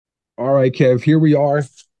right, Kev, here we are.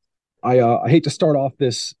 I hate to start off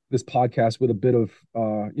this podcast with a bit of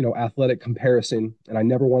athletic comparison, and I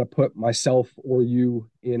never want to put myself or you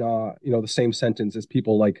in the same sentence as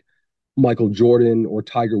people like Michael Jordan or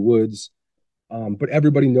Tiger Woods. But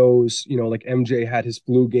everybody knows, like MJ had his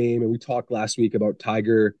flu game, and we talked last week about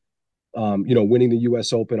Tiger, winning the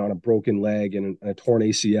U.S. Open on a broken leg and a torn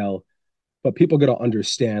ACL. But people got to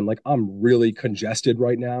understand, like, I'm really congested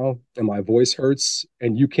right now and my voice hurts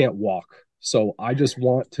and you can't walk. So I just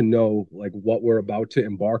want to know, like, what we're about to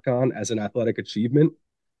embark on as an athletic achievement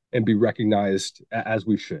and be recognized as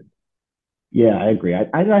we should. Yeah, I agree.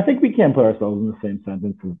 I think we can't put ourselves in the same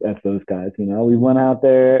sentence as those guys. We went out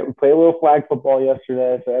there, we played a little flag football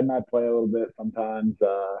yesterday. So Ed and I play a little bit sometimes.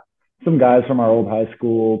 Some guys from our old high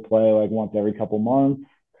school play like once every couple months.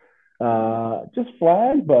 Just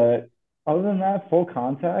flag, but other than that, full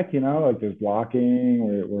contact. Like there's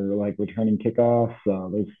blocking, we're like returning kickoffs.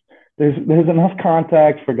 There's enough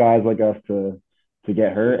contact for guys like us to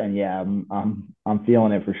get hurt. And yeah, I'm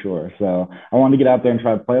feeling it for sure. So I wanted to get out there and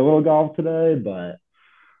try to play a little golf today, but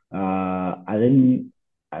I didn't.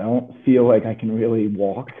 I don't feel like I can really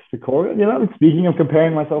walk the course. Speaking of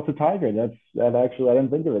comparing myself to Tiger, that actually I didn't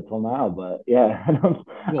think of it till now. But yeah, I Well,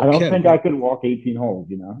 don't Kev, think I could walk 18 holes.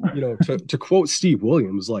 to quote Steve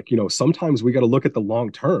Williams, like, sometimes we got to look at the long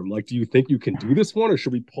term. Like, do you think you can do this one or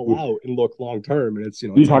should we pull out and look long term? And it's up to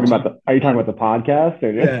you. Are you talking about the podcast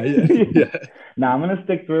or Yeah, yeah, just? yeah. No, I'm gonna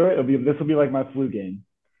stick through it. This will be like my flu game.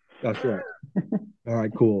 That's right. All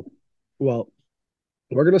right, cool. Well,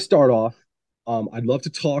 we're gonna start off. I'd love to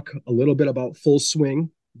talk a little bit about Full Swing,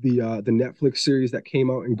 the Netflix series that came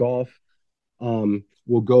out in golf.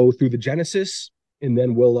 We'll go through the Genesis, and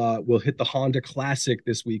then we'll hit the Honda Classic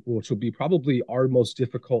this week, which will be probably our most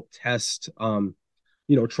difficult test.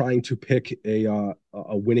 Trying to pick a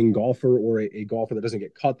winning golfer or a golfer that doesn't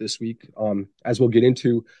get cut this week. As we'll get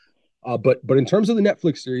into. But in terms of the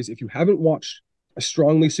Netflix series, if you haven't watched, I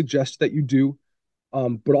strongly suggest that you do.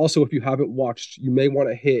 But also, if you haven't watched, you may want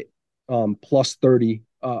to hit plus 30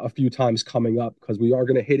 a few times coming up because we are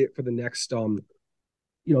going to hit it for the next the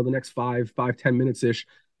next 10 minutes ish,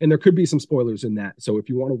 and there could be some spoilers in that. So if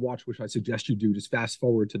you want to watch, which I suggest you do, just fast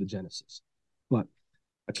forward to the Genesis. But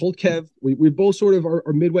I told Kev we both sort of are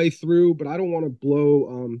midway through, but I don't want to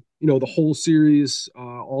blow the whole series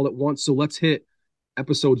all at once. So let's hit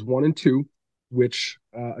episodes 1 and 2, which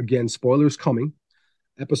again, spoilers coming.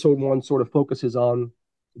 Episode 1 sort of focuses on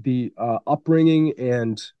the upbringing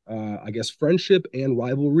and I guess friendship and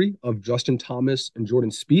rivalry of Justin Thomas and Jordan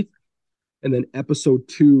Spieth. And then episode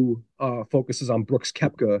 2 focuses on Brooks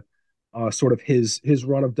Koepka, sort of his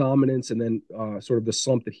run of dominance, and then sort of the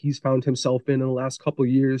slump that he's found himself in the last couple of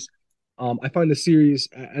years. I find the series,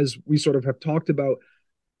 as we sort of have talked about,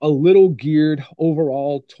 a little geared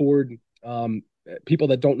overall toward people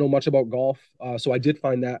that don't know much about golf. So I did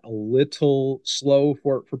find that a little slow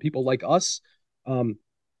for people like us. Um,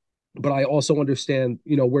 but I also understand,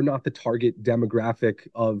 we're not the target demographic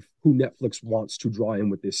of who Netflix wants to draw in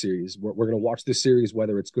with this series. We're going to watch this series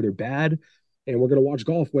whether it's good or bad, and we're going to watch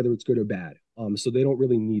golf whether it's good or bad. So they don't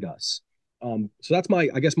really need us. So that's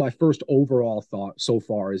I guess my first overall thought so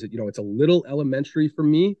far is that, it's a little elementary for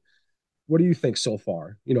me. What do you think so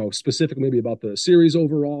far? Specifically maybe about the series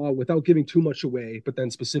overall without giving too much away, but then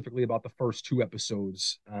specifically about the first 2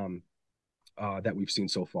 episodes that we've seen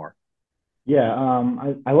so far. Yeah,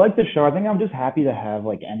 I like the show. I think I'm just happy to have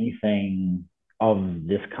like anything of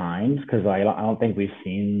this kind because I don't think we've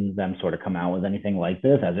seen them sort of come out with anything like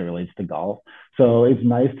this as it relates to golf. So it's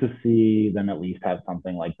nice to see them at least have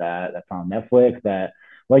something like that that's on Netflix that,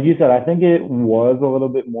 like you said, I think it was a little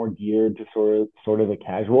bit more geared to sort of a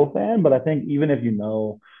casual fan, but I think even if you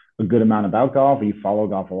know a good amount about golf or you follow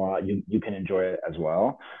golf a lot, you can enjoy it as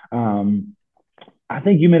well. I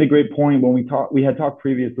think you made a great point when we had talked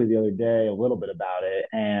previously the other day a little bit about it.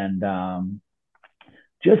 And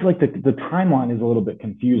just like the timeline is a little bit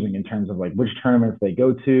confusing in terms of like which tournaments they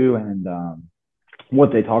go to and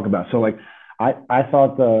what they talk about. So like I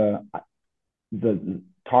thought the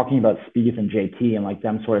talking about Spieth and JT and like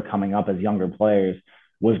them sort of coming up as younger players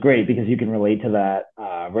was great because you can relate to that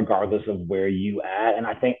regardless of where you at. And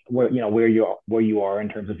I think where you are in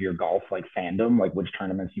terms of your golf like fandom, like which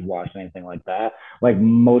tournaments you've watched, anything like that. Like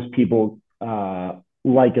most people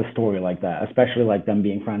like a story like that, especially like them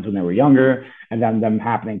being friends when they were younger and then them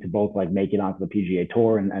happening to both like make it onto the PGA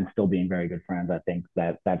tour and still being very good friends. I think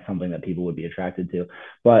that's something that people would be attracted to.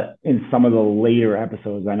 But in some of the later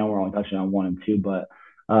episodes, I know we're only touching on 1 and 2, but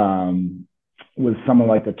with some of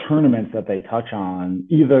like the tournaments that they touch on,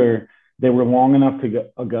 either they were long enough to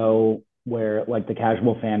go where like the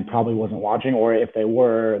casual fan probably wasn't watching, or if they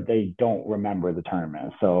were, they don't remember the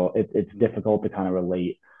tournament. So it's difficult to kind of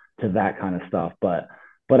relate to that kind of stuff. But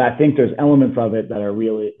I think there's elements of it that are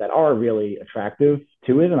really attractive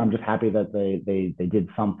to it, and I'm just happy that they did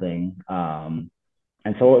something. And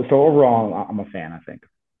so overall, I'm a fan. I think.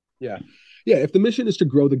 Yeah. Yeah, if the mission is to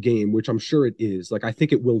grow the game, which I'm sure it is, like I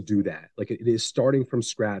think it will do that. Like it is starting from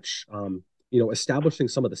scratch, establishing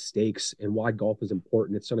some of the stakes and why golf is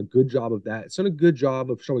important. It's done a good job of that. It's done a good job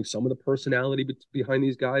of showing some of the personality behind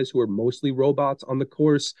these guys who are mostly robots on the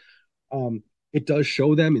course. It does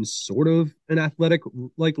show them in sort of an athletic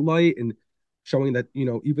like light and showing that,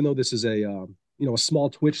 even though this is a small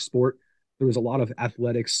twitch sport, there was a lot of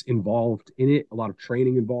athletics involved in it, a lot of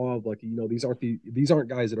training involved. Like, these aren't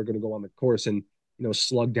guys that are going to go on the course and,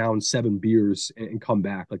 slug down 7 beers and come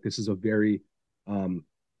back. Like this is a very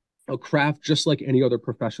a craft just like any other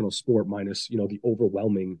professional sport, minus, the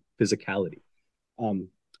overwhelming physicality. Um,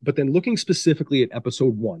 but then looking specifically at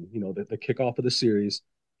episode one, the kickoff of the series,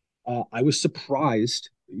 I was surprised.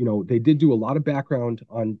 They did do a lot of background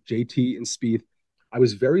on JT and Spieth. I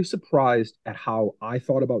was very surprised at how I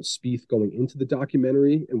thought about Spieth going into the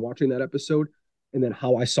documentary and watching that episode, and then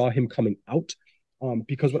how I saw him coming out.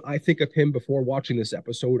 Because when I think of him before watching this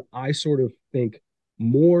episode, I sort of think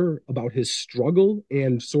more about his struggle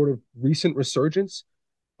and sort of recent resurgence,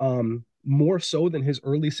 more so than his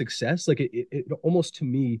early success. Like it almost to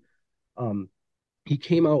me, um, he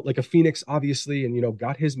came out like a phoenix, obviously, and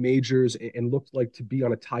got his majors and looked like to be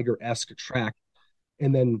on a Tiger-esque track,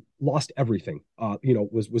 and then lost everything.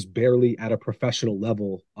 Was barely at a professional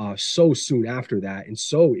level so soon after that, and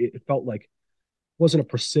so it felt like wasn't a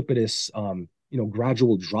precipitous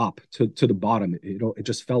gradual drop to the bottom. It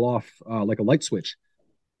just fell off like a light switch.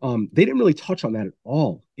 They didn't really touch on that at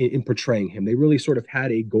all in portraying him. They really sort of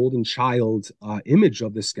had a golden child image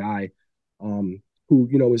of this guy,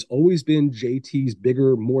 who has always been JT's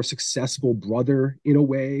bigger, more successful brother in a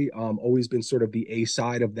way. Always been sort of the A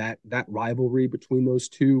side of that rivalry between those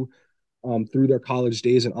two, through their college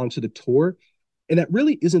days and onto the tour. And that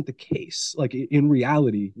really isn't the case. Like in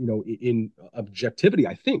reality, in objectivity,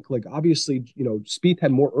 I think, like obviously, Spieth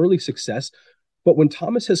had more early success, but when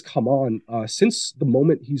Thomas has come on, since the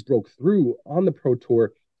moment he's broke through on the Pro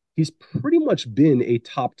Tour, he's pretty much been a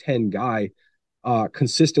top 10 guy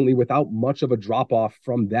consistently without much of a drop off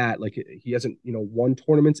from that. Like he hasn't, won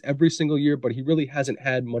tournaments every single year, but he really hasn't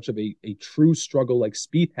had much of a true struggle like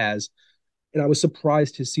Spieth has. And I was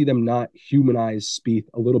surprised to see them not humanize Spieth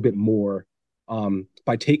a little bit more,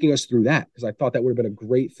 by taking us through that, because I thought that would have been a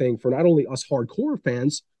great thing for not only us hardcore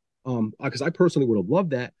fans, because I personally would have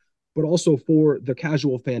loved that, but also for the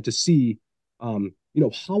casual fan to see,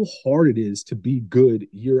 how hard it is to be good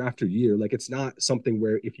year after year. Like it's not something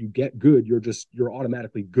where if you get good, you're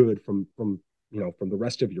automatically good from the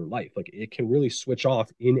rest of your life. Like it can really switch off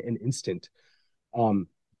in an instant. Um,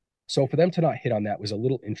 so for them to not hit on that was a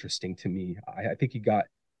little interesting to me. I think he got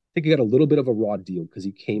a little bit of a raw deal because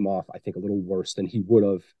he came off, I think, a little worse than he would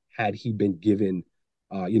have had he been given,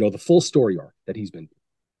 the full story arc that he's been.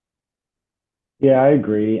 Yeah, I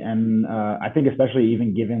agree, and I think especially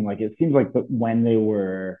even given like it seems like when they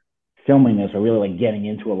were filming this or really like getting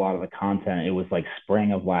into a lot of the content, it was like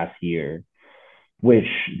spring of last year, which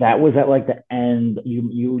that was at like the end.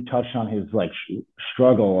 You touched on his like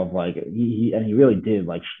struggle of like he really did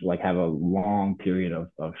like have a long period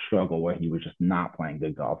of struggle where he was just not playing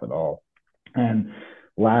good golf at all. And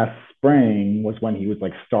last spring was when he was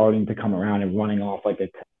like starting to come around and running off like a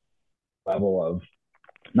level of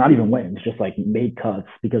not even wins, just like made cuts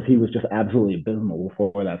because he was just absolutely abysmal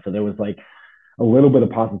before that. So there was like a little bit of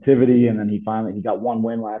positivity, and then he got one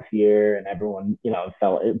win last year, and everyone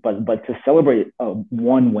felt it. But to celebrate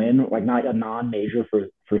one win, like not a non-major for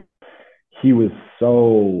he was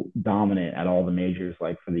so dominant at all the majors,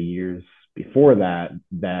 like for the years before that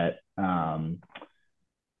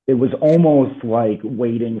it was almost like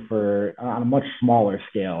waiting for on a much smaller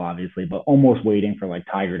scale, obviously, but almost waiting for like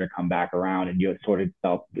Tiger to come back around, and you sort of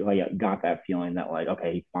felt like got that feeling that like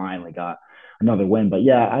okay, he finally got another win. But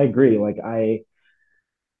yeah, I agree. Like I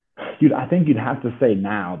think you'd have to say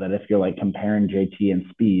now that if you're like comparing JT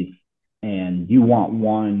and Spieth, and you want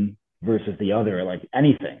one versus the other, like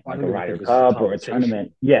anything, I like don't a even Ryder think this is a Cup or a conversation.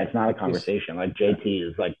 tournament, yeah, it's not a This, conversation. Like yeah, JT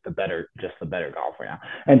is like just the better golfer now.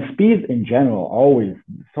 And Spieth in general, always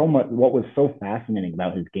so much. What was so fascinating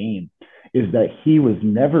about his game is that he was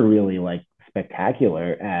never really like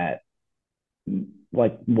spectacular at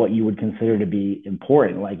like what you would consider to be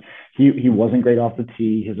important. Like he wasn't great off the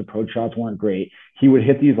tee. His approach shots weren't great. He would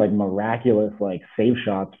hit these like miraculous like save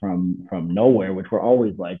shots from nowhere, which were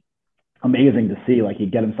always like amazing to see. Like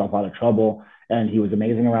he'd get himself out of trouble, and he was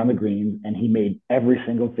amazing around the greens, and he made every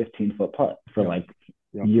single 15-foot putt for Yep. like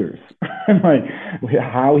Yep. years. Like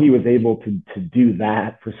how he was able to do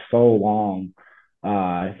that for so long,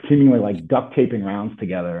 seemingly like duct taping rounds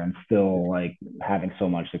together and still like having so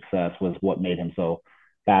much success was what made him so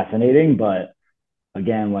fascinating. But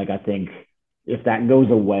again, like I think if that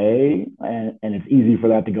goes away and it's easy for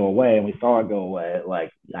that to go away and we saw it go away,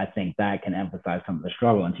 like I think that can emphasize some of the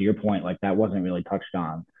struggle. And to your point, like that wasn't really touched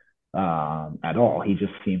on at all. He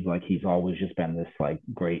just seems like he's always just been this like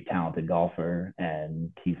great talented golfer,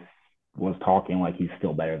 and he was talking like he's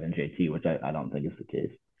still better than JT, which I don't think is the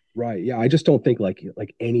case. Right. Yeah. I just don't think like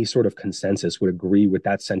any sort of consensus would agree with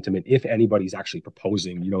that sentiment if anybody's actually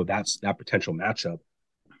proposing, that's that potential matchup.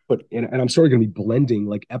 But and I'm sort of going to be blending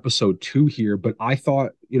like episode two here, but I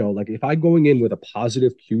thought, like if I going in with a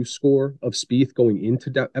positive Q score of Spieth going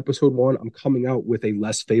into episode one, I'm coming out with a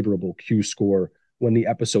less favorable Q score when the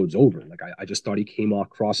episode's over. Like I just thought he came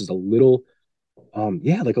across as a little,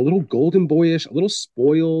 yeah, like a little golden boyish, a little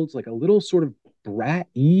spoiled, like a little sort of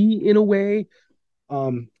brat-y in a way.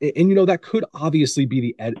 That could obviously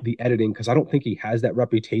be the editing because I don't think he has that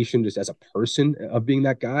reputation just as a person of being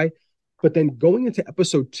that guy. But then going into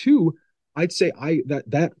episode two, I'd say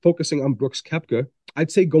that focusing on Brooks Koepka,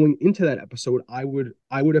 I'd say going into that episode, I would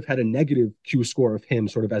have had a negative Q score of him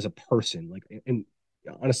sort of as a person. Like, and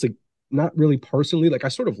honestly, not really personally. Like I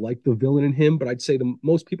sort of like the villain in him, but I'd say the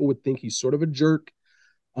most people would think he's sort of a jerk.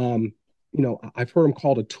 Um, I've heard him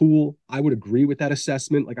called a tool. I would agree with that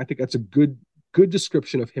assessment. Like I think that's a good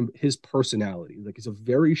description of him, his personality. Like he's a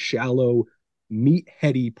very shallow,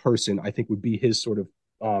 meat-heady person, I think would be his sort of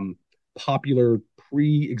popular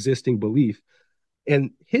pre-existing belief.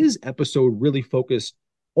 And his episode really focused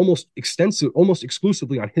almost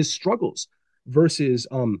exclusively on his struggles versus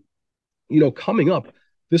coming up,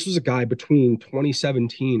 this was a guy between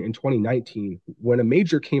 2017 and 2019. When a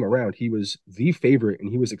major came around, he was the favorite and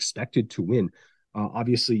he was expected to win.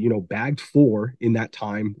 Obviously, bagged four in that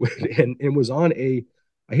time and was on I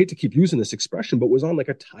hate to keep using this expression, but was on like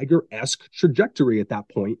a Tiger-esque trajectory at that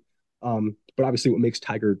point. But obviously, what makes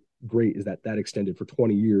Tiger great is that extended for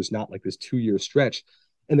 20 years, not like this 2 year stretch.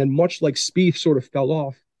 And then, much like Spieth sort of fell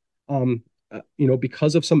off,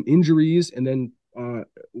 because of some injuries, and then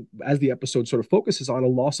as the episode sort of focuses on a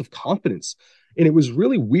loss of confidence. And it was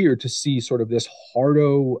really weird to see sort of this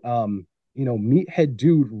hardo, meathead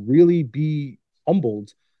dude really be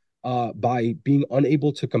humbled by being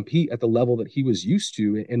unable to compete at the level that he was used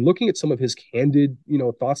to. And looking at some of his candid,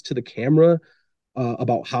 thoughts to the camera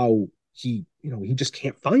about how he just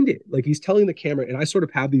can't find it. Like he's telling the camera, and I sort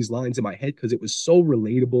of have these lines in my head because it was so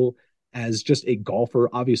relatable as just a golfer,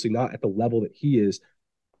 obviously not at the level that he is,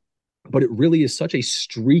 but it really is such a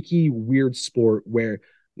streaky, weird sport where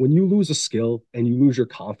when you lose a skill and you lose your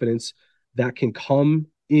confidence, that can come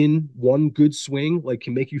in one good swing, like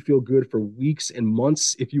can make you feel good for weeks and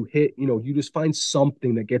months. If you hit, you just find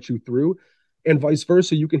something that gets you through, and vice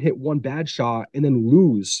versa. You can hit one bad shot and then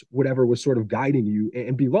lose whatever was sort of guiding you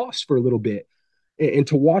and be lost for a little bit. And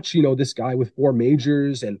to watch, this guy with four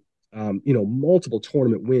majors and multiple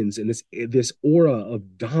tournament wins and this aura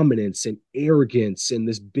of dominance and arrogance and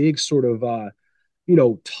this big sort of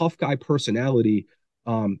tough guy personality,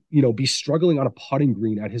 be struggling on a putting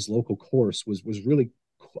green at his local course was really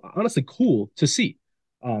honestly cool to see.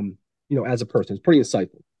 As a person, it's pretty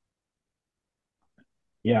insightful.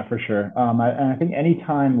 Yeah, for sure. I think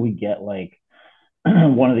anytime we get like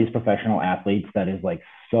one of these professional athletes that is like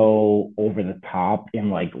so over the top in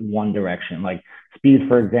like one direction, like Speed,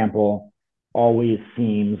 for example, always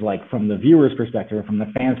seems like from the viewer's perspective, from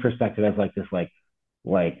the fans' perspective, as like this like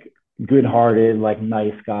good-hearted, like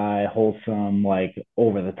nice guy, wholesome, like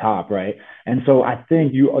over the top, right? And so I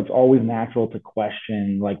think it's always natural to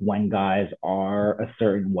question like when guys are a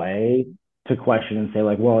certain way, to question and say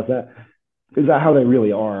like, well, is that how they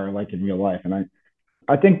really are like in real life? And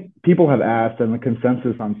I think people have asked, and the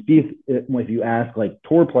consensus on Spieth, if you ask like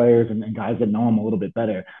tour players and guys that know him a little bit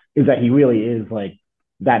better, is that he really is like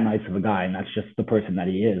that nice of a guy, and that's just the person that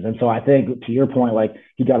he is. And so I think to your point, like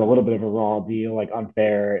he got a little bit of a raw deal, like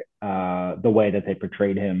unfair, the way that they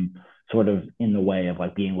portrayed him, sort of in the way of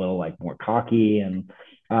like being a little like more cocky, and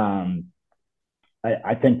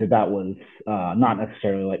I think that was not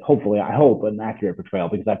necessarily like, hopefully, I hope an accurate portrayal,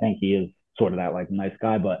 because I think he is sort of that like nice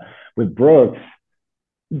guy. But with Brooks,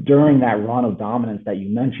 during that run of dominance that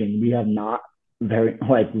you mentioned, we have not very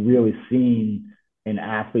like really seen an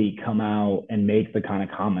athlete come out and make the kind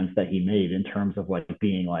of comments that he made in terms of like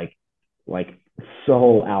being like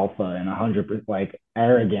so alpha and 100% like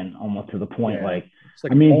arrogant almost to the point Yeah, like It's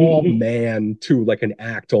like I mean, all man to like an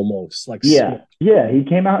act almost. Like so yeah, yeah, he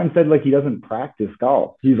came out and said like he doesn't practice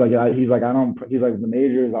golf. He's like I don't. He's like the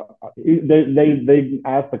majors. They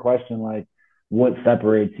asked the question like, what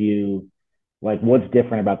separates you? Like, what's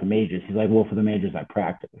different about the majors? He's like, well, for the majors, I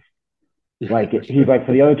practice. yeah, Like, he's like,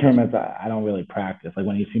 for the other tournaments, I don't really practice. Like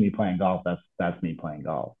when you see me playing golf, that's me playing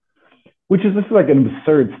golf. Which is just like an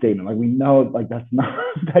absurd statement. Like we know, like that's not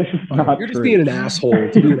that's just right. not You're just true. being an asshole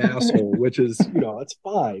to be an asshole, which is, that's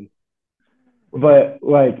fine. But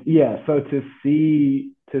like, yeah. So to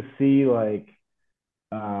see like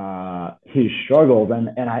his struggles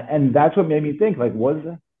and that's what made me think like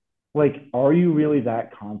are you really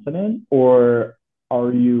that confident or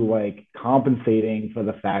are you like compensating for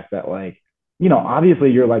the fact that like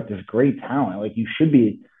obviously you're like this great talent, like you should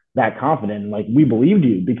be that confident, like we believed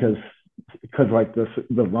you because like the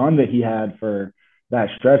run that he had for that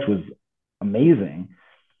stretch was amazing.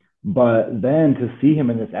 But then to see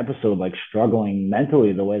him in this episode, like struggling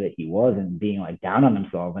mentally the way that he was and being like down on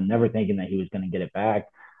himself and never thinking that he was going to get it back,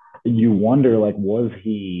 you wonder, like, was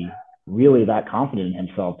he really that confident in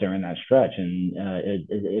himself during that stretch? And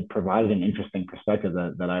it provided an interesting perspective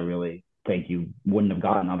that I really think you wouldn't have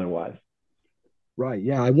gotten otherwise. Right.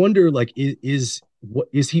 Yeah. I wonder, like, is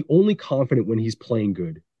he only confident when he's playing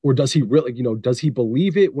good? Or does he really, does he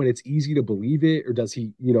believe it when it's easy to believe it? Or does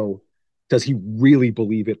he really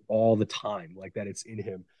believe it all the time, like that it's in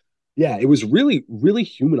him? Yeah, it was really, really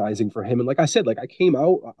humanizing for him. And like I said, like I came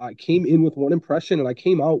in with one impression and I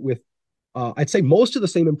came out with I'd say most of the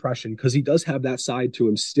same impression because he does have that side to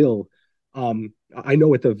him still. I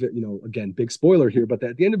know at the again, big spoiler here, but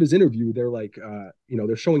at the end of his interview, they're like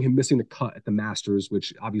they're showing him missing the cut at the Masters,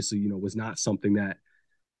 which obviously was not something that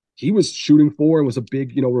he was shooting for and was a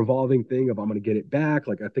big revolving thing of I'm going to get it back.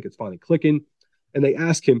 Like I think it's finally clicking. And they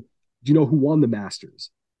ask him, "Do you know who won the Masters?"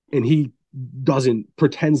 And he doesn't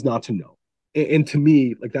pretends not to know. And to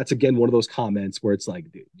me, like that's again one of those comments where it's like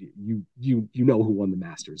you know who won the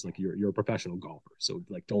Masters, like you're a professional golfer, so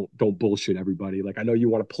like don't bullshit everybody. Like I know you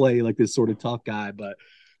want to play like this sort of tough guy, but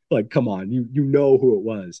like come on, you know who it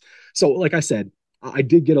was. So like I said, I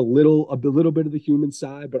did get a little bit of the human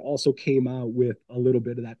side, but also came out with a little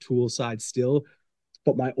bit of that tool side still.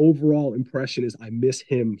 But my overall impression is I miss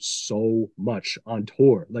him so much on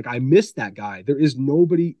tour. Like I miss that guy. There is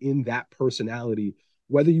nobody in that personality,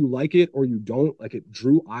 whether you like it or you don't. Like it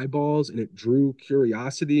drew eyeballs and it drew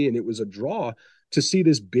curiosity, and it was a draw to see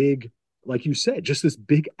this big, like you said, just this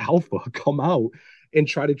big alpha come out and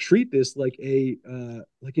try to treat this like a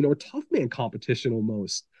tough man competition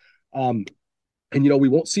almost. Um, and we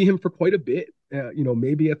won't see him for quite a bit.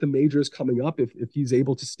 Maybe at the majors coming up if he's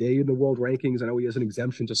able to stay in the world rankings. I know he has an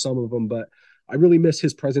exemption to some of them, but I really miss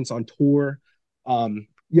his presence on tour.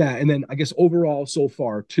 Yeah, and then I guess overall so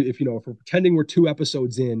far, if we're pretending we're 2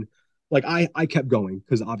 episodes in, like I kept going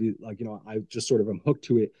because obviously, like I just sort of am hooked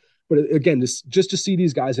to it. But again, this just to see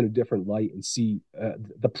these guys in a different light and see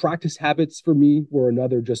the practice habits for me were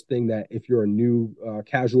another just thing that if you're a new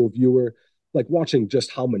casual viewer, like watching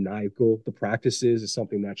just how maniacal the practice is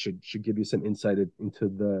something that should give you some insight into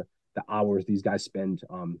the hours these guys spend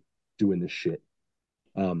doing this shit.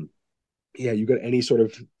 Um, yeah, you got any sort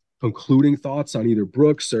of concluding thoughts on either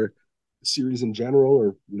Brooks or the series in general,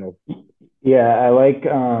 or Yeah, I like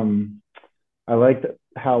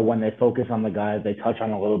how when they focus on the guys, they touch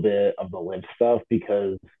on a little bit of the live stuff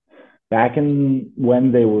because back in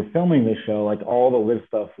when they were filming the show, like all the live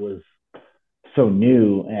stuff was so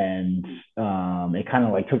new and it kind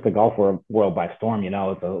of like took the golf world by storm. It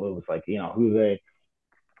was like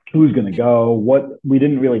who's going to go, what we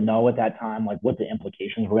didn't really know at that time, like what the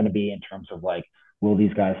implications were going to be in terms of like will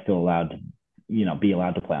these guys still allowed to be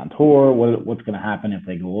allowed to play on tour, what's going to happen if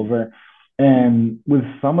they go over. And with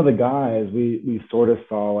some of the guys we sort of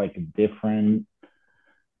saw like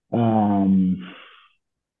um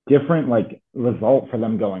different like result for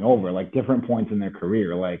them going over, like different points in their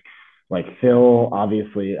career. Like Phil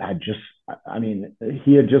obviously had just, I mean,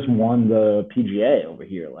 he had just won the PGA over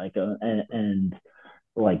here, like, and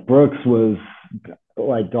like Brooks was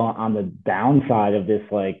like on the downside of this,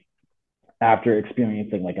 like after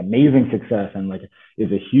experiencing like amazing success and like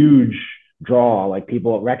is a huge draw, like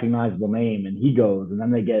people recognizable name, and he goes, and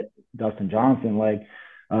then they get Dustin Johnson, like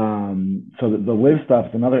so the live stuff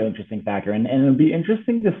is another interesting factor, and it'd be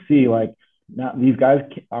interesting to see like now these guys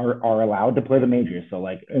are allowed to play the majors. So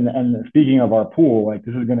like, and speaking of our pool, like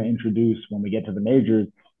this is going to introduce when we get to the majors,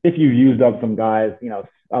 if you used up some guys,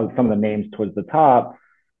 some of the names towards the top,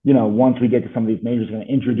 once we get to some of these majors, going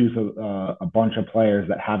to introduce a bunch of players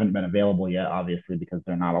that haven't been available yet, obviously, because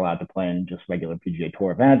they're not allowed to play in just regular PGA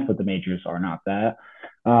Tour events, but the majors are not that.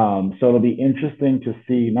 So it'll be interesting to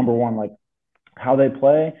see, number one, like how they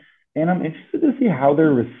play. And I'm interested to see how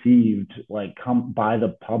they're received, like come by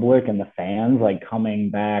the public and the fans, like coming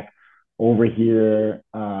back over here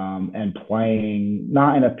and playing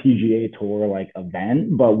not in a PGA Tour like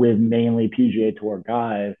event, but with mainly PGA Tour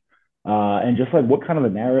guys, and just like what kind of the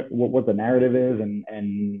narrative, what the narrative is,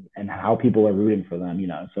 and how people are rooting for them,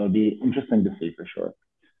 So it'd be interesting to see for sure.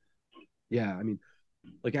 Yeah, I mean,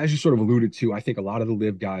 like as you sort of alluded to, I think a lot of the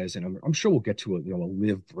live guys, and I'm sure we'll get to a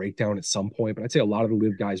live breakdown at some point, but I'd say a lot of the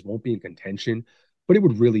live guys won't be in contention. But it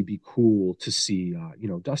would really be cool to see,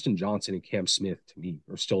 Dustin Johnson and Cam Smith to me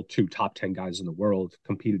are still two top 10 guys in the world,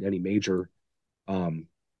 compete at any major. Um,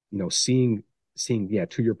 seeing, yeah,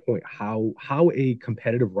 to your point, how a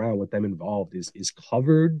competitive round with them involved is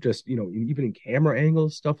covered, just even in camera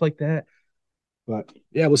angles, stuff like that. But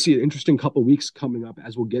yeah, we'll see an interesting couple weeks coming up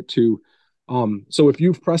as we'll get to. So if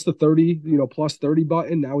you've pressed the 30, plus 30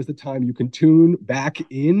 button, now is the time you can tune back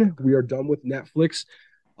in. We are done with Netflix.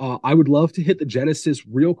 I would love to hit the Genesis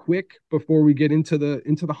real quick before we get into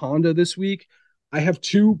the Honda this week. I have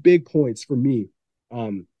two big points for me.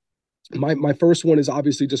 Um, my first one is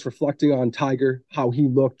obviously just reflecting on Tiger, how he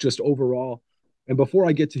looked just overall. And before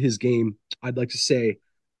I get to his game, I'd like to say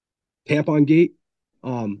tampon gate.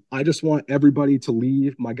 I just want everybody to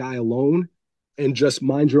leave my guy alone and just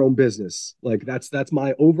mind your own business. Like that's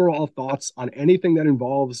my overall thoughts on anything that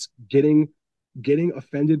involves getting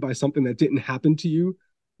offended by something that didn't happen to you.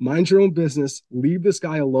 Mind your own business. Leave this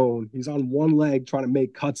guy alone. He's on one leg trying to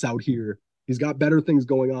make cuts out here. He's got better things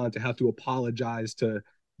going on to have to apologize to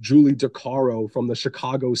Julie DeCaro from the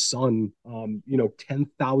Chicago Sun,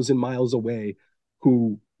 10,000 miles away,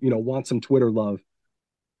 who, wants some Twitter love.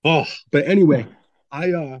 Oh, but anyway,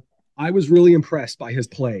 I was really impressed by his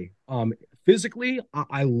play. Physically,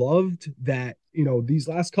 I loved that, these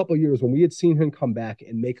last couple of years when we had seen him come back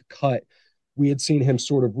and make a cut, we had seen him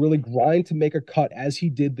sort of really grind to make a cut as he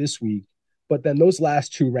did this week. But then those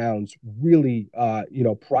last two rounds really,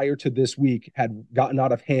 prior to this week had gotten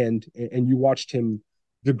out of hand, and you watched him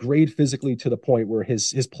degrade physically to the point where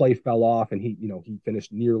his play fell off, and he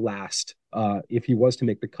finished near last if he was to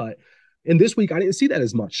make the cut. And this week, I didn't see that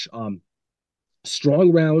as much.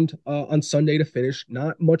 Strong round on Sunday to finish,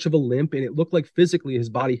 not much of a limp, and it looked like physically his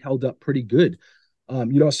body held up pretty good.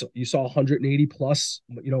 So you saw 180 plus,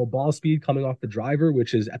 ball speed coming off the driver,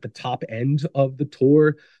 which is at the top end of the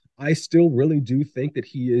tour. I still really do think that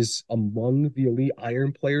he is among the elite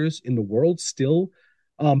iron players in the world still.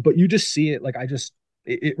 But you just see it,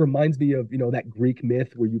 it reminds me of, that Greek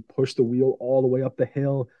myth where you push the wheel all the way up the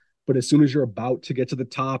hill, but as soon as you're about to get to the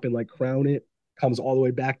top and like crown it, comes all the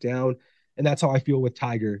way back down. And that's how I feel with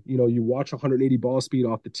Tiger. You watch 180 ball speed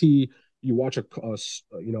off the tee, you watch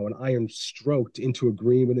an iron stroked into a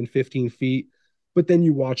green within 15 feet, but then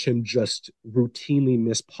you watch him just routinely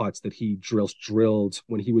miss putts that he drilled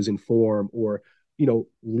when he was in form, or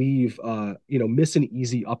miss an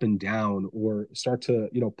easy up and down, or start to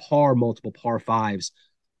par multiple par fives.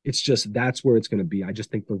 It's just that's where it's going to be. I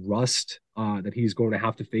just think the rust that he's going to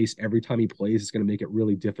have to face every time he plays is going to make it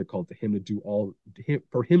really difficult for him to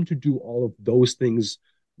do all of those things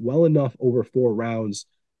well enough over 4 rounds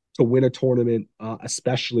to win a tournament,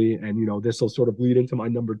 especially. And this will sort of lead into my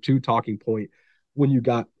number two talking point, when you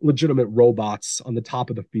got legitimate robots on the top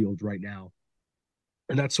of the field right now.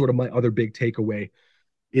 And that's sort of my other big takeaway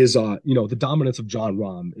is the dominance of Jon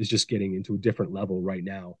Rahm is just getting into a different level right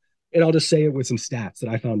now. And I'll just say it with some stats that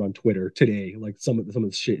I found on Twitter today. Like some of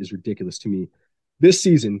the shit is ridiculous to me. This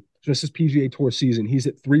season, just his PGA Tour season, he's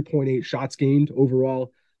at 3.8 shots gained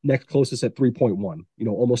overall. Next closest at 3.1.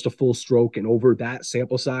 Almost a full stroke, and over that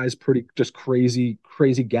sample size, pretty just crazy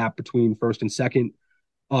gap between first and second.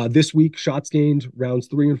 This week, shots gained, rounds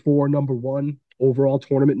 3 and 4, number one. Overall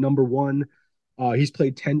tournament, number one. He's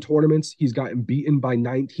played 10 tournaments. He's gotten beaten by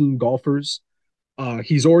 19 golfers.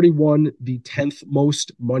 He's already won the 10th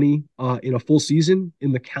most money in a full season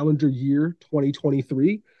in the calendar year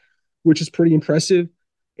 2023, which is pretty impressive.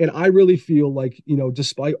 And I really feel like,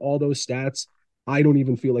 despite all those stats, I don't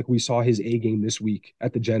even feel like we saw his A game this week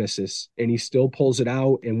at the Genesis, and he still pulls it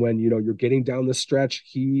out. And when, you're getting down the stretch,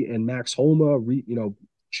 he and Max Homa,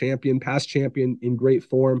 past champion in great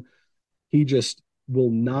form, he just will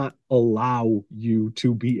not allow you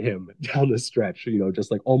to beat him down the stretch, just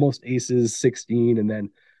like almost aces 16. And then,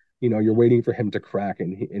 you're waiting for him to crack.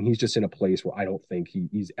 And he's just in a place where I don't think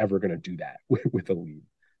he's ever going to do that with a lead.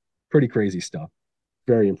 Pretty crazy stuff.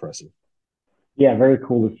 Very impressive. Yeah, very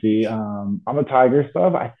cool to see. On the Tiger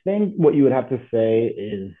stuff, I think what you would have to say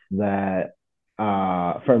is that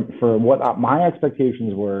for what my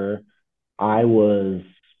expectations were, I was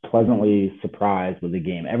pleasantly surprised with the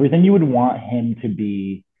game. Everything you would want him to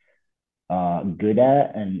be good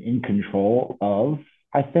at and in control of,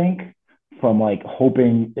 I think, from like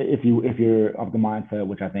hoping if you're of the mindset,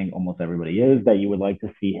 which I think almost everybody is, that you would like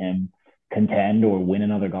to see him contend or win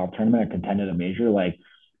another golf tournament or contend at a major, like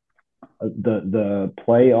the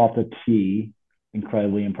play off the tee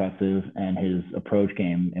incredibly impressive and his approach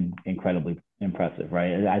game incredibly impressive,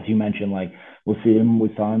 right? As you mentioned, like we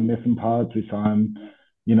saw him miss some putts, we saw him,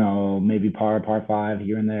 maybe par five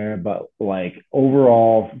here and there, but like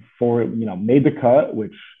overall for made the cut,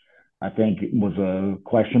 which I think was a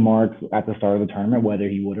question mark at the start of the tournament whether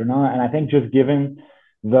he would or not, and I think just given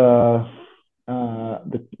the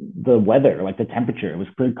the weather, like the temperature, it was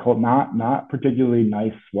pretty cold, not particularly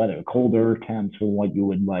nice weather, colder temps for what you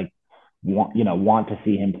would like want to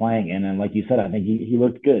see him playing in. And like you said, I think he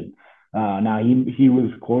looked good. Now he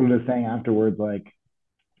was quoted as saying afterwards, like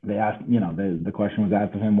they asked, the question was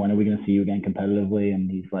asked of him, when are we going to see you again competitively? And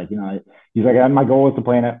he's like, he's like, my goal is to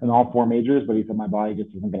play in all four majors, but he said my body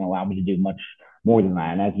just isn't going to allow me to do much more than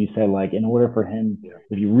that. And as you said, like in order for him,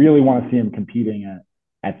 if you really want to see him competing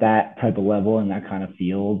at that type of level and that kind of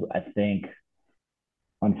field, I think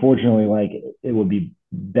unfortunately, like it would be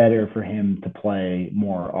better for him to play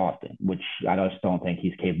more often, which I just don't think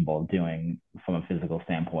he's capable of doing from a physical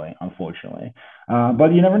standpoint, unfortunately.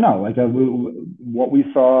 But you never know. Like what we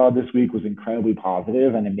saw this week was incredibly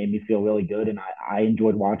positive, and it made me feel really good, and I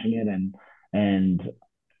enjoyed watching it. And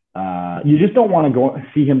you just don't want to go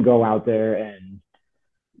see him go out there and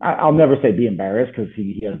I'll never say be embarrassed because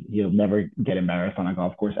he'll never get embarrassed on a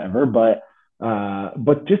golf course ever. But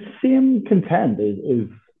just to see him contend is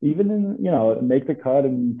even in make the cut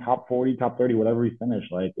in top 40, top 30, whatever he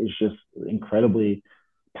finished. Like it's just incredibly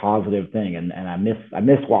positive thing, and I miss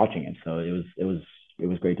watching it. So it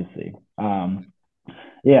was great to see.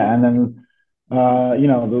 Yeah, and then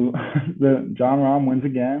the John Rahm wins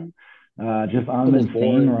again. Just on an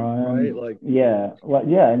insane Boring, right? run. Like, Yeah, well,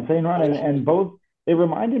 yeah, insane run, and both it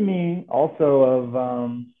reminded me also of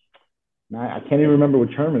I can't even remember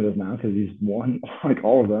what tournament it is now because he's won like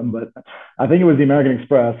all of them, but I think it was the American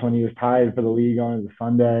Express when he was tied for the league on the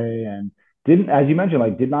Sunday and didn't, as you mentioned,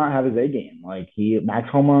 like did not have his A game. Like Max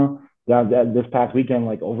Homa this past weekend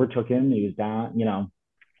like overtook him. He was down,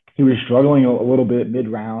 he was struggling a little bit mid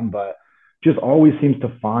round, but just always seems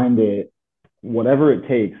to find it, whatever it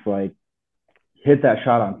takes, like hit that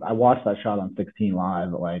shot on. I watched that shot on 16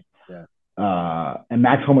 live, like yeah, and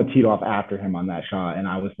Max Homa teed off after him on that shot, and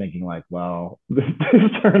I was thinking like, well, this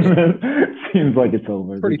tournament seems like it's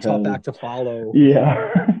over pretty tough because act to follow. yeah,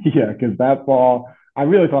 yeah, because that ball, I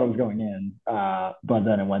really thought it was going in, but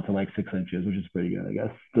then it went to like 6 inches, which is pretty good, I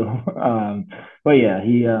guess. So, but yeah,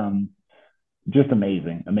 he just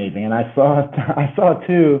amazing, amazing, and I saw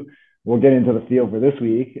too. We'll get into the field for this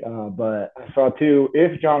week, but I saw too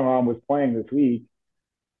if John Rahm was playing this week,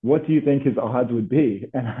 what do you think his odds would be?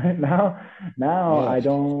 And now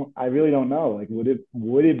Oh, I really don't know. Like, would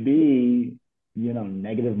it be,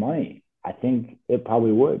 negative money? I think it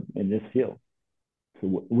probably would in this field, so,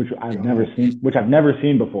 God. which I've never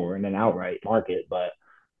seen before in an outright market. But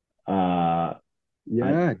I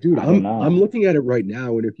Yeah, dude, I don't I'm know. looking at it right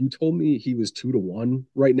now, and if you told me he was 2-1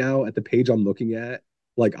 right now at the page I'm looking at,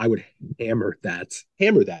 like I would hammer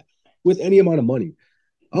that with any amount of money.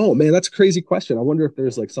 Oh man, that's a crazy question. I wonder if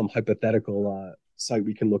there's like some hypothetical site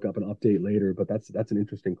we can look up and update later, but that's an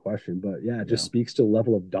interesting question. But yeah, it just Yeah. speaks to the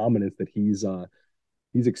level of dominance that he's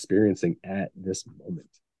experiencing at this moment.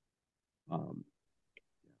 Um,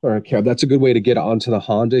 all right, Kev, that's a good way to get onto the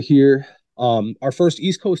Honda here. Our first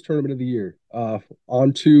East Coast tournament of the year.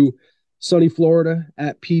 On to sunny Florida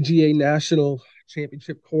at PGA National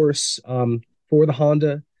Championship course for the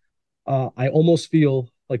Honda. I almost feel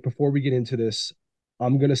like before we get into this,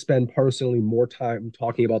 I'm going to spend personally more time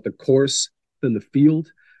talking about the course than the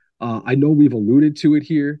field. I know we've alluded to it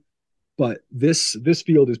here, but this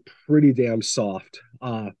field is pretty damn soft.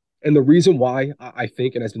 And the reason why I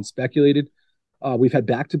think, and has been speculated, we've had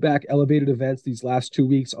back-to-back elevated events these last 2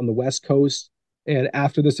 weeks on the West Coast, and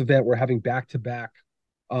after this event, we're having back-to-back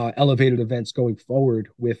elevated events going forward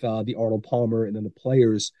with the Arnold Palmer and then the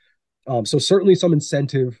Players. So certainly some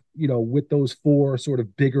incentive, with those four sort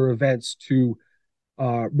of bigger events to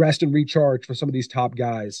rest and recharge for some of these top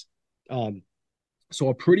guys. Um, so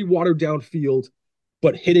a pretty watered down field,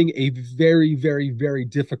 but hitting a very, very, very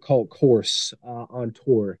difficult course on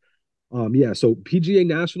tour. Yeah, so PGA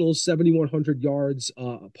Nationals, 7,100 yards,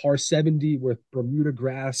 par 70 with Bermuda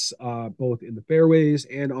grass, both in the fairways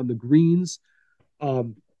and on the greens.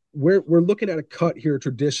 Um, we're looking at a cut here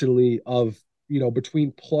traditionally of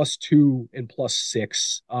between +2 and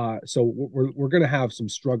 +6. So we're going to have some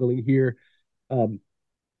struggling here. Um,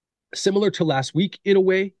 Similar to last week in a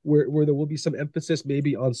way, where there will be some emphasis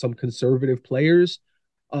maybe on some conservative players,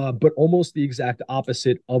 but almost the exact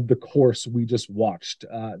opposite of the course we just watched.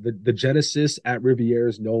 The Genesis at Riviera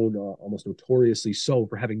is known almost notoriously so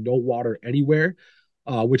for having no water anywhere,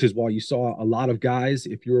 which is why you saw a lot of guys,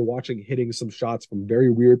 if you were watching, hitting some shots from very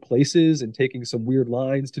weird places and taking some weird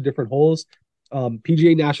lines to different holes.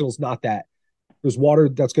 PGA National's not that. There's water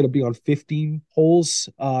that's going to be on 15 holes,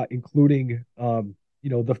 including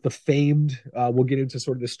the famed. We'll get into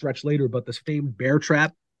sort of the stretch later, but this famed Bear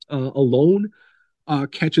Trap alone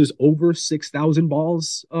catches over 6,000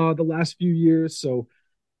 balls the last few years. So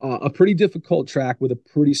a pretty difficult track with a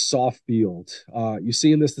pretty soft field. You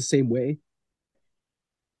seeing this the same way?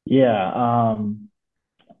 Yeah,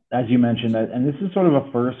 as you mentioned, and this is sort of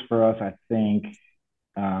a first for us, I think,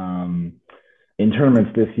 um, in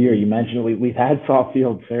tournaments this year. You mentioned we've had soft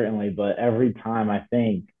field certainly, but every time I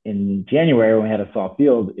think in January when we had a soft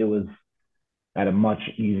field, it was at a much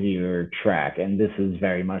easier track, and this is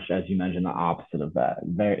very much, as you mentioned, the opposite of that.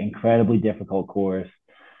 Very incredibly difficult course,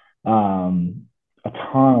 um, a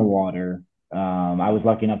ton of water. I was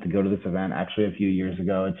lucky enough to go to this event actually a few years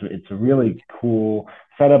ago. It's a really cool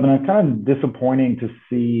setup, and it's kind of disappointing to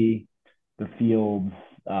see the fields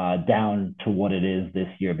down to what it is this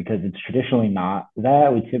year because it's traditionally not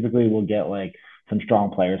that. We typically will get like some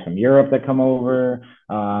strong players from Europe that come over,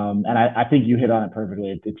 and I think you hit on it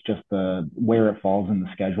perfectly. It's just the where it falls in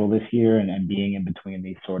the schedule this year, and being in between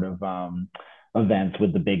these sort of events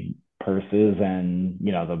with the big purses and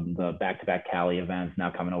the back-to-back Cali events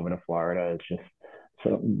now coming over to Florida. It's just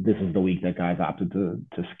so this is the week that guys opted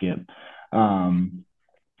to skip.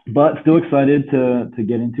 But still excited to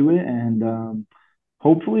get into it and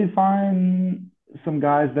hopefully find some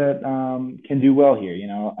guys that can do well here.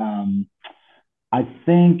 I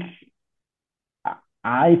think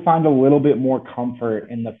I find a little bit more comfort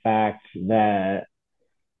in the fact that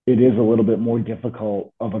it is a little bit more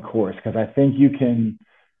difficult of a course because I think you can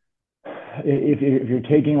if you're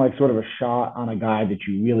taking like sort of a shot on a guy that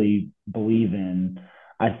you really believe in,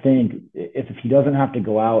 I think if he doesn't have to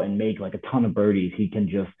go out and make like a ton of birdies, he can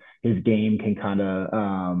just his game can kind of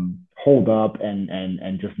hold up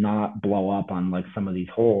and just not blow up on like some of these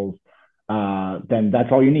holes. Then that's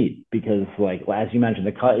all you need because like as you mentioned,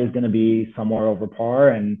 the cut is going to be somewhere over par,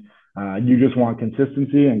 and you just want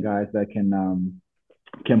consistency and guys that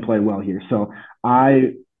can play well here. So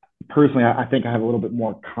I personally, I think I have a little bit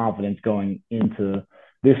more confidence going into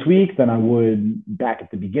this week than I would back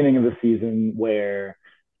at the beginning of the season, where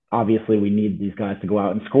obviously we need these guys to go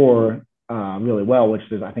out and score really well, which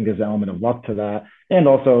I think there's an element of luck to that. And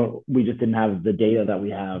also, we just didn't have the data that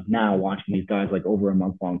we have now watching these guys like over a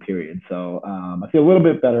month-long period. So I feel a little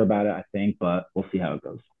bit better about it, I think, but we'll see how it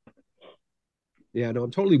goes. Yeah, no,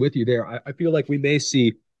 I'm totally with you there. I feel like we may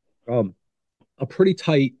see um, a pretty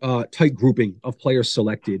tight grouping of players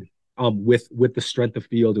selected with the strength of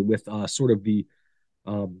field and with sort of the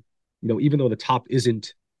um, even though the top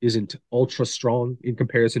isn't ultra strong in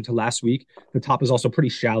comparison to last week, the top is also pretty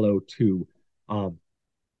shallow too, um,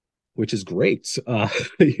 which is great,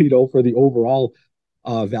 for the overall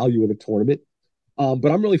value of the tournament.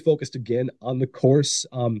 But I'm really focused again on the course,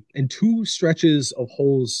 and two stretches of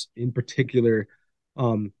holes in particular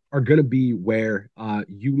are going to be where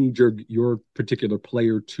you need your particular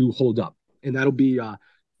player to hold up, and that'll be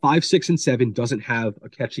 5, 6, and 7 doesn't have a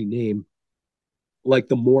catchy name like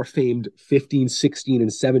the more famed 15, 16,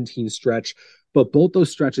 and 17 stretch, but both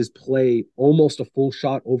those stretches play almost a full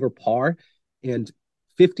shot over par, and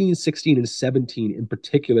 15, 16, and 17 in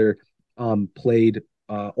particular played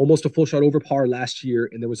almost a full shot over par last year,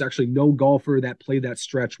 and there was actually no golfer that played that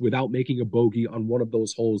stretch without making a bogey on one of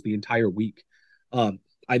those holes the entire week.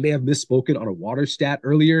 I may have misspoken on a water stat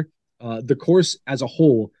earlier. The course as a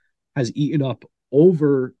whole has eaten up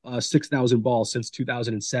over 6,000 balls since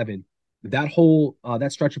 2007.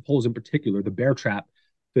 That stretch of holes in particular, the Bear Trap,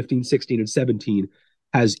 15, 16, and 17,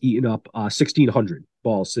 has eaten up 1,600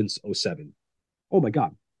 balls since '07. Oh my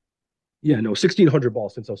God. Yeah, no, 1,600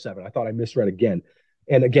 balls since '07. I thought I misread again.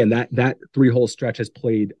 And again, that 3 hole stretch has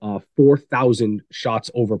played 4,000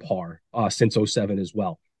 shots over par since '07 as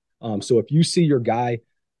well. So if you see your guy,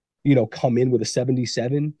 come in with a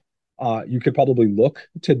 77, you could probably look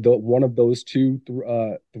to one of those 3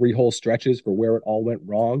 hole stretches for where it all went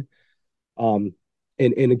wrong. Um,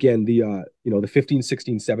 And again, the 15,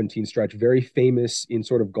 16, 17 stretch, very famous in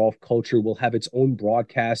sort of golf culture, will have its own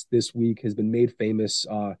broadcast this week, has been made famous.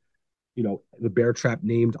 The bear trap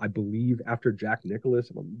named, I believe, after Jack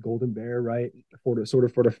Nicklaus, Golden Bear, right? For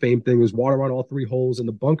the fame thing. There's water on all three holes, and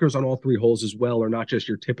the bunkers on all three holes as well are not just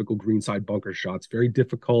your typical greenside bunker shots. Very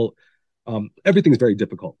difficult. Everything's very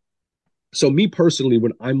difficult. So me personally,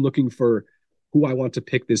 when I'm looking for who I want to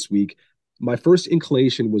pick this week, my first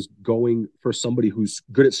inclination was going for somebody who's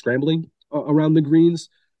good at scrambling around the greens.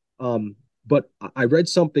 But I read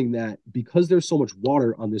something that because there's so much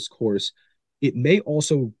water on this course, it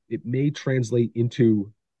may translate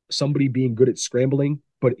into somebody being good at scrambling.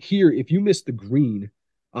 But here, if you miss the green,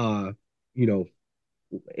 uh, you know,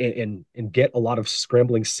 and get a lot of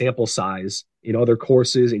scrambling sample size in other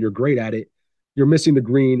courses, and you're great at it, you're missing the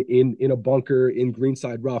green in a bunker in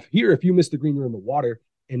greenside rough. Here, if you miss the green, you're in the water,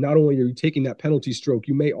 and not only are you taking that penalty stroke,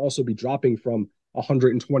 you may also be dropping from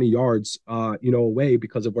 120 yards, away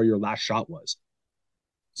because of where your last shot was.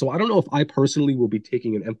 So I don't know if I personally will be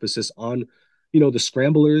taking an emphasis on, the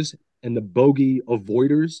scramblers and the bogey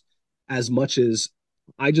avoiders as much as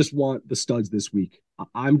I just want the studs this week.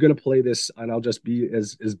 I'm going to play this, and I'll just be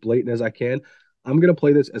as blatant as I can. I'm going to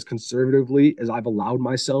play this as conservatively as I've allowed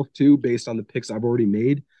myself to, based on the picks I've already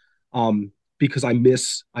made, because I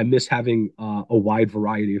miss having a wide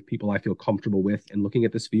variety of people I feel comfortable with. And looking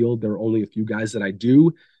at this field, there are only a few guys that I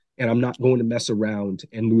do, and I'm not going to mess around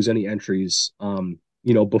and lose any entries.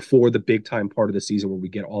 Before the big time part of the season where we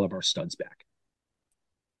get all of our studs back.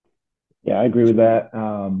 Yeah, I agree with that.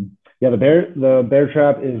 Yeah, the bear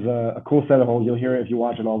trap is a cool set of holes. You'll hear it if you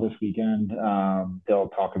watch it all this weekend. They'll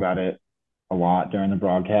talk about it a lot during the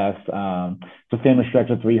broadcast. It's a famous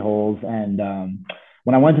stretch of three holes, and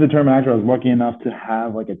when I went to the tournament, actually, I was lucky enough to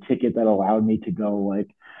have like a ticket that allowed me to go like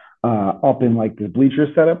up in like the bleacher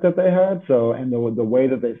setup that they had. So, and the way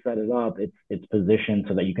that they set it up, it's positioned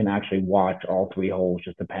so that you can actually watch all three holes,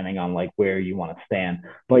 just depending on like where you want to stand.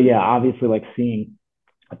 But yeah, obviously, like seeing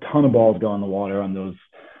a ton of balls go in the water on those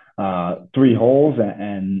three holes,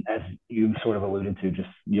 and as you sort of alluded to, just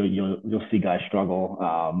you'll see guys struggle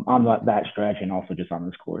on that stretch, and also just on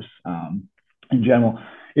this course in general.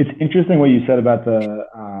 It's interesting what you said about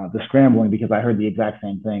the scrambling, because I heard the exact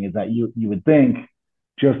same thing. Is that you would think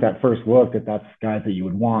just at first look that that's guys that you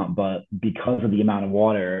would want, but because of the amount of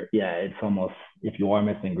water, yeah, it's almost, if you are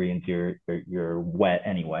missing greens, you're wet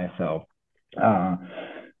anyway. So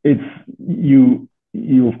it's you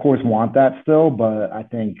of course want that still, but I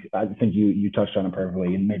think you touched on it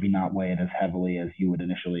perfectly, and maybe not weigh it as heavily as you would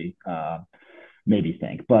initially maybe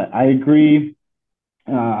think. But I agree.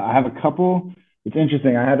 I have a couple. It's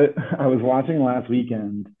interesting. I was watching last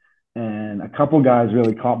weekend, and a couple guys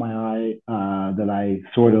really caught my eye that I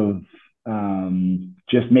sort of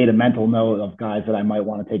just made a mental note of guys that I might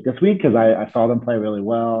want to take this week, because I saw them play really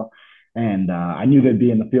well, and I knew they'd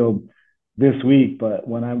be in the field this week. But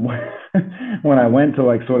when I when I went to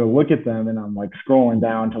like sort of look at them, and I'm like scrolling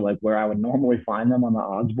down to like where I would normally find them on the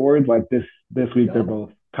odds board, like this week they're both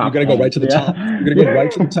top. You're gonna 10. go right to the top. You're gonna go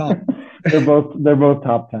right to the top. they're both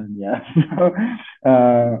top 10. Yeah.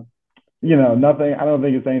 So, nothing. I don't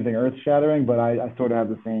think it's anything earth shattering, but I sort of have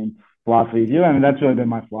the same philosophy as you. I mean, that's really been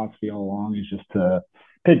my philosophy all along, is just to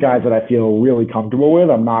pick guys that I feel really comfortable with.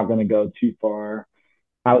 I'm not going to go too far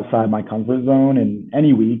outside my comfort zone in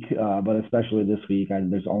any week, but especially this week,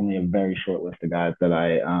 there's only a very short list of guys that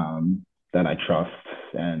I trust,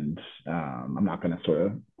 and I'm not going to sort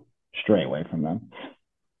of stray away from them.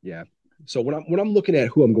 Yeah. So when I'm looking at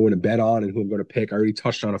who I'm going to bet on and who I'm going to pick, I already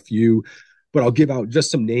touched on a few, but I'll give out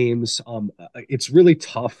just some names. It's really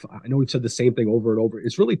tough. I know we've said the same thing over and over.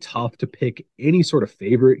 It's really tough to pick any sort of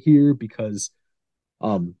favorite here, because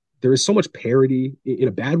there is so much parity in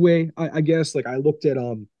a bad way, I guess. Like I looked at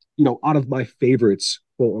out of my favorites,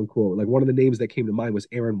 quote unquote, like one of the names that came to mind was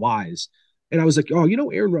Aaron Wise. And I was like, oh,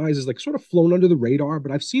 Aaron Wise is like sort of flown under the radar,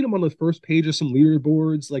 but I've seen him on the first page of some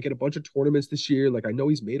leaderboards, like at a bunch of tournaments this year. Like I know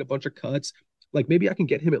he's made a bunch of cuts. Like maybe I can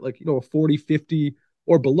get him at like, a 40, 50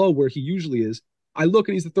 or below where he usually is. I look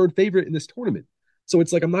and he's the third favorite in this tournament. So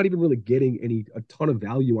it's like I'm not even really getting a ton of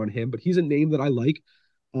value on him, but he's a name that I like.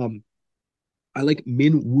 I like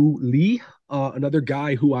Min Woo Lee, another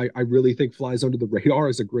guy who I really think flies under the radar,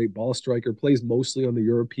 is a great ball striker, plays mostly on the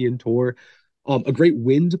European tour. A great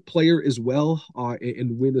wind player as well,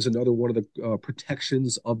 and wind is another one of the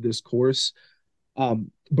protections of this course.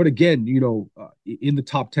 But again, in the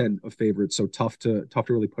top 10 of favorites, so tough to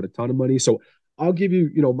really put a ton of money. So I'll give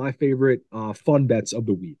you, my favorite fun bets of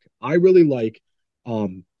the week. I really like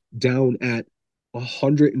down at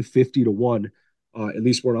 150 to 1, at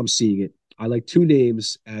least where I'm seeing it. I like two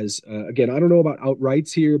names as again, I don't know about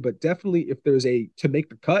outrights here, but definitely if there's a to make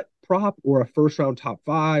the cut prop or a first round top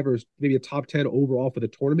five or maybe a top 10 overall for the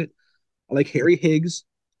tournament, I like Harry Higgs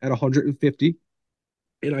at 150.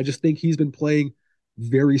 And I just think he's been playing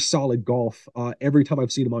very solid golf every time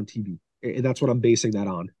I've seen him on TV. And that's what I'm basing that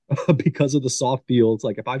on because of the soft fields.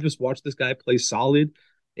 Like if I've just watched this guy play solid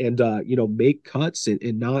and make cuts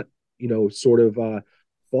and not sort of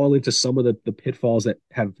fall into some of the pitfalls that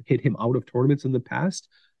have hit him out of tournaments in the past,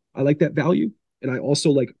 I like that value. And I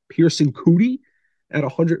also like Pearson Coody at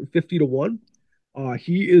 150 to 1.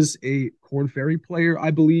 He is a Corn Ferry player,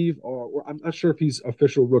 I believe, or I'm not sure if he's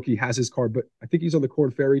official rookie, has his card, but I think he's on the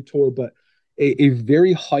Corn Ferry tour. But a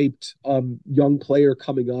very hyped young player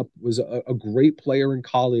coming up, was a great player in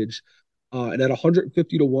college, and at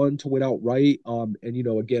 150 to 1 to win outright. And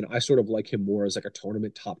again, I sort of like him more as like a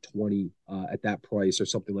tournament top 20 at that price or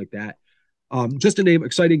something like that. Just a name,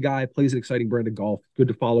 exciting guy, plays an exciting brand of golf. Good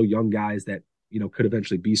to follow young guys that could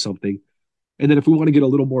eventually be something. And then if we want to get a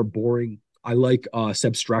little more boring, I like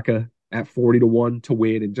Seb Streka at 40 to 1 to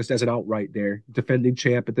win, and just as an outright there, defending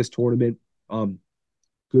champ at this tournament.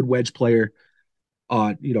 Good wedge player,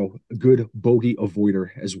 a good bogey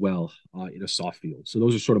avoider as well in a soft field. So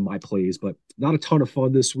those are sort of my plays, but not a ton of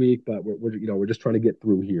fun this week, but we're just trying to get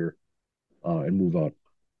through here and move on.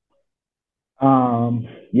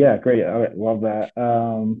 Yeah, great. All right, love that.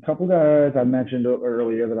 Couple guys I mentioned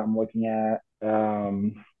earlier that I'm looking at.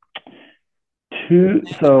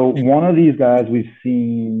 So one of these guys we've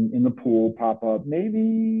seen in the pool pop up,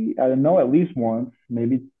 maybe, I don't know, at least once,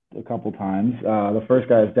 maybe a couple times. The first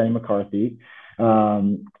guy is Denny McCarthy.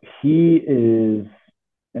 He is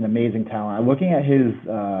an amazing talent. Looking at his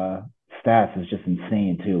stats is just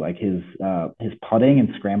insane too. Like his putting and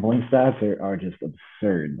scrambling stats are just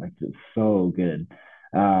absurd. Like it's so good.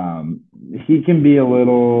 He can be a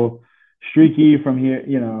little streaky from here,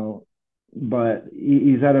 but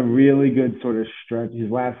he's had a really good sort of stretch. His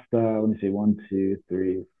last, let me see, one, two,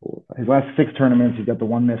 three, four, five. His last six tournaments, he's got the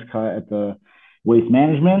one missed cut at the Waste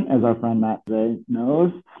Management, as our friend Matt today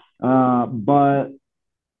knows. But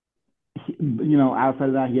outside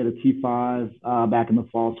of that, he had a T5 back in the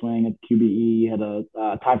fall swing at QBE. He had a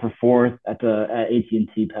tie for fourth at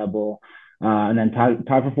AT&T Pebble, and then tied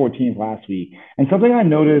for 14th last week. And something I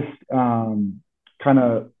noticed, kind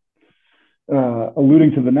of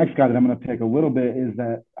alluding to the next guy that I'm going to pick a little bit, is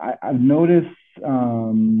that I've noticed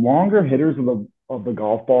longer hitters of the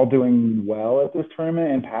golf ball doing well at this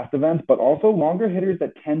tournament and past events, but also longer hitters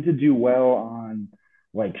that tend to do well on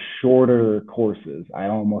like shorter courses. I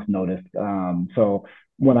almost noticed. So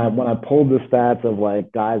when I pulled the stats of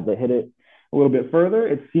like guys that hit it a little bit further,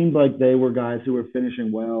 it seemed like they were guys who were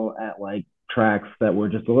finishing well at like tracks that were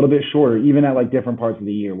just a little bit shorter, even at like different parts of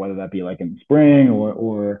the year, whether that be like in the spring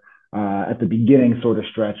or at the beginning sort of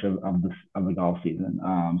stretch of the golf season.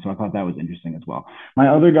 So I thought that was interesting as well. My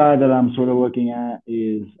other guy that I'm sort of looking at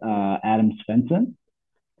is Adam Svensson,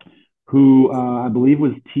 who I believe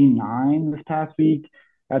was T9 this past week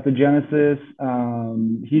at the Genesis.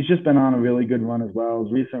 He's just been on a really good run as well.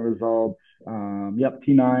 His recent results,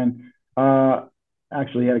 T9.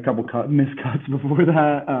 Actually, he had a couple missed cuts before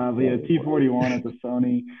that. But he had T41 at the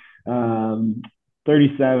Sony,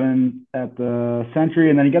 37 at the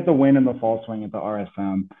Century, and then he got the win in the fall swing at the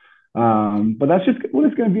RSM. But that's just what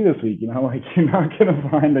it's going to be this week. Like you're not going to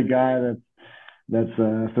find a guy that's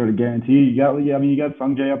sort of guaranteed. You got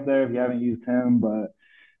Sung Jae up there if you haven't used him, but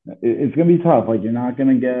it's going to be tough. Like you're not going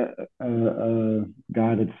to get a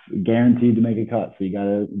guy that's guaranteed to make a cut. So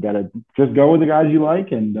you gotta just go with the guys you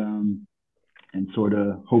like and sort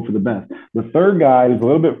of hope for the best. The third guy is a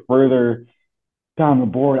little bit further down the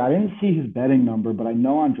board. I didn't see his betting number, but I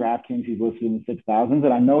know on DraftKings he's listed in the 6,000s,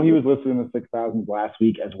 and I know he was listed in the 6,000s last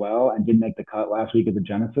week as well, and did make the cut last week at the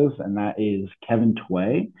Genesis, and that is Kevin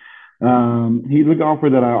Tway. He's a golfer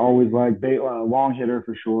that I always like, long hitter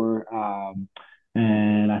for sure,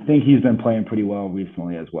 and I think he's been playing pretty well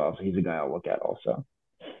recently as well, so he's a guy I'll look at also.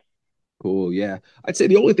 Cool. Yeah. I'd say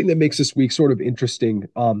the only thing that makes this week sort of interesting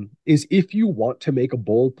is if you want to make a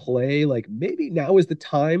bold play, like maybe now is the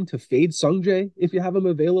time to fade Sungjae if you have him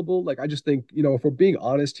available. Like I just think, if we're being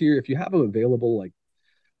honest here, if you have him available, like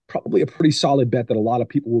probably a pretty solid bet that a lot of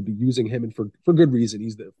people will be using him, and for good reason.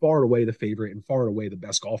 He's far and away the favorite and far and away the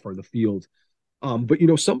best golfer in the field. But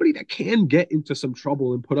somebody that can get into some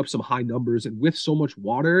trouble and put up some high numbers, and with so much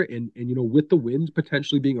water and with the wind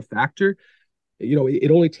potentially being a factor, it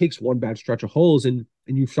only takes one bad stretch of holes and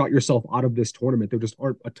you've shot yourself out of this tournament. There just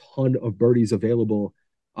aren't a ton of birdies available,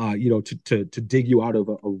 to dig you out of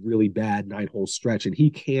a really bad 9-hole stretch. And he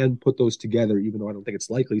can put those together, even though I don't think it's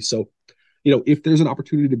likely. So, if there's an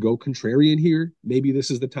opportunity to go contrarian here, maybe this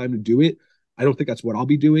is the time to do it. I don't think that's what I'll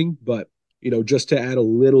be doing, but just to add a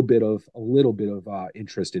little bit of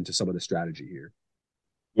interest into some of the strategy here.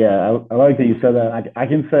 Yeah, I like that you said that. I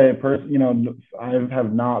can say, I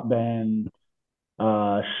have not been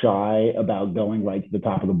shy about going right to the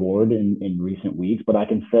top of the board in recent weeks, but I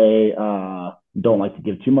can say, don't like to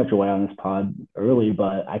give too much away on this pod early,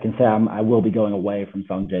 but I can say I will be going away from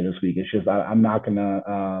Sung Jae this week. It's just I'm not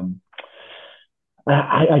gonna.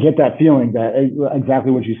 I get that feeling that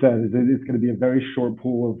exactly what you said is it's going to be a very short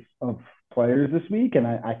pool of players this week, and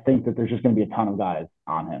I think that there's just going to be a ton of guys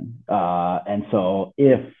on him. And so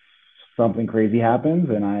if something crazy happens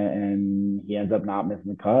and he ends up not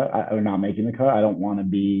missing the cut or not making the cut, I don't want to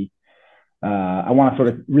be. I want to sort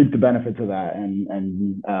of reap the benefits of that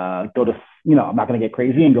and go to I'm not going to get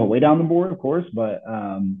crazy and go way down the board, of course, but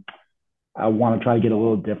I want to try to get a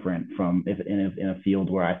little different from if in a field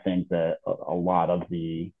where I think that a lot of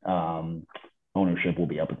the ownership will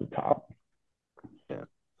be up at the top. Yeah.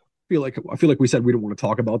 I feel like we said we don't want to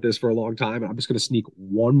talk about this for a long time. I'm just going to sneak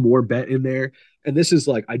one more bet in there. And this is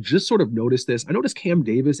like I just sort of noticed this. I noticed Cam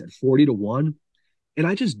Davis at 40-1, and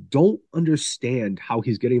I just don't understand how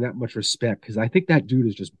he's getting that much respect because I think that dude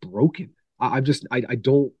is just broken. I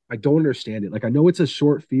don't understand it. Like I know it's a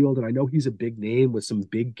short field and I know he's a big name with some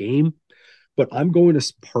big game, but I'm going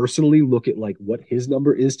to personally look at like what his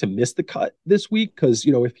number is to miss the cut this week because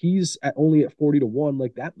if he's only at 40-1,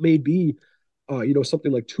 like that may be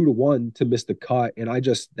something like 2-1 to miss the cut. And I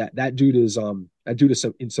just that dude is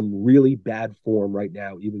in some really bad form right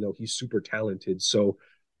now, even though he's super talented. So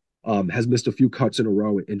has missed a few cuts in a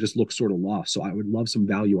row and just looks sort of lost. So I would love some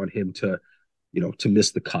value on him to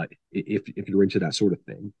miss the cut if you're into that sort of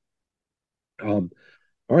thing. All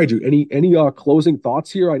right, dude. Any closing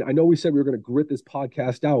thoughts here? I know we said we were going to grit this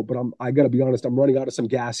podcast out, but I got to be honest, I'm running out of some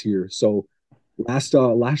gas here. So last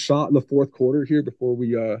shot in the fourth quarter here before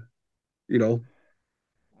we you know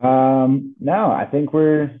No, I think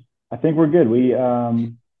we're good. We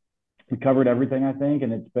covered everything I think,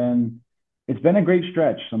 and it's been a great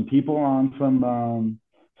stretch. Some people on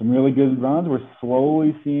some really good runs. We're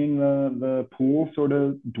slowly seeing the pool sort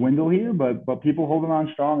of dwindle here, but people holding on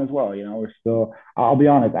strong as well. We're still. I'll be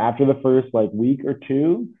honest. After the first like week or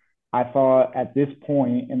two, I thought at this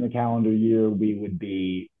point in the calendar year we would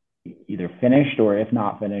be either finished or if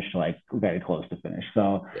not finished, like very close to finish.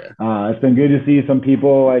 So yeah, it's been good to see some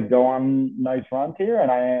people like go on nice runs here,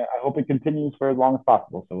 and I hope it continues for as long as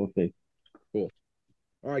possible. So we'll see. cool.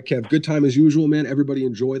 All right, Kev. Good time as usual, man. Everybody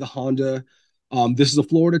enjoy the Honda. This is a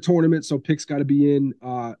Florida tournament, so picks got to be in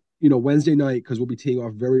Wednesday night because we'll be teeing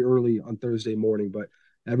off very early on Thursday morning. But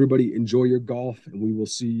everybody enjoy your golf, and we will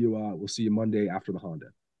see you. We'll see you Monday after the Honda.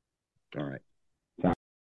 All right.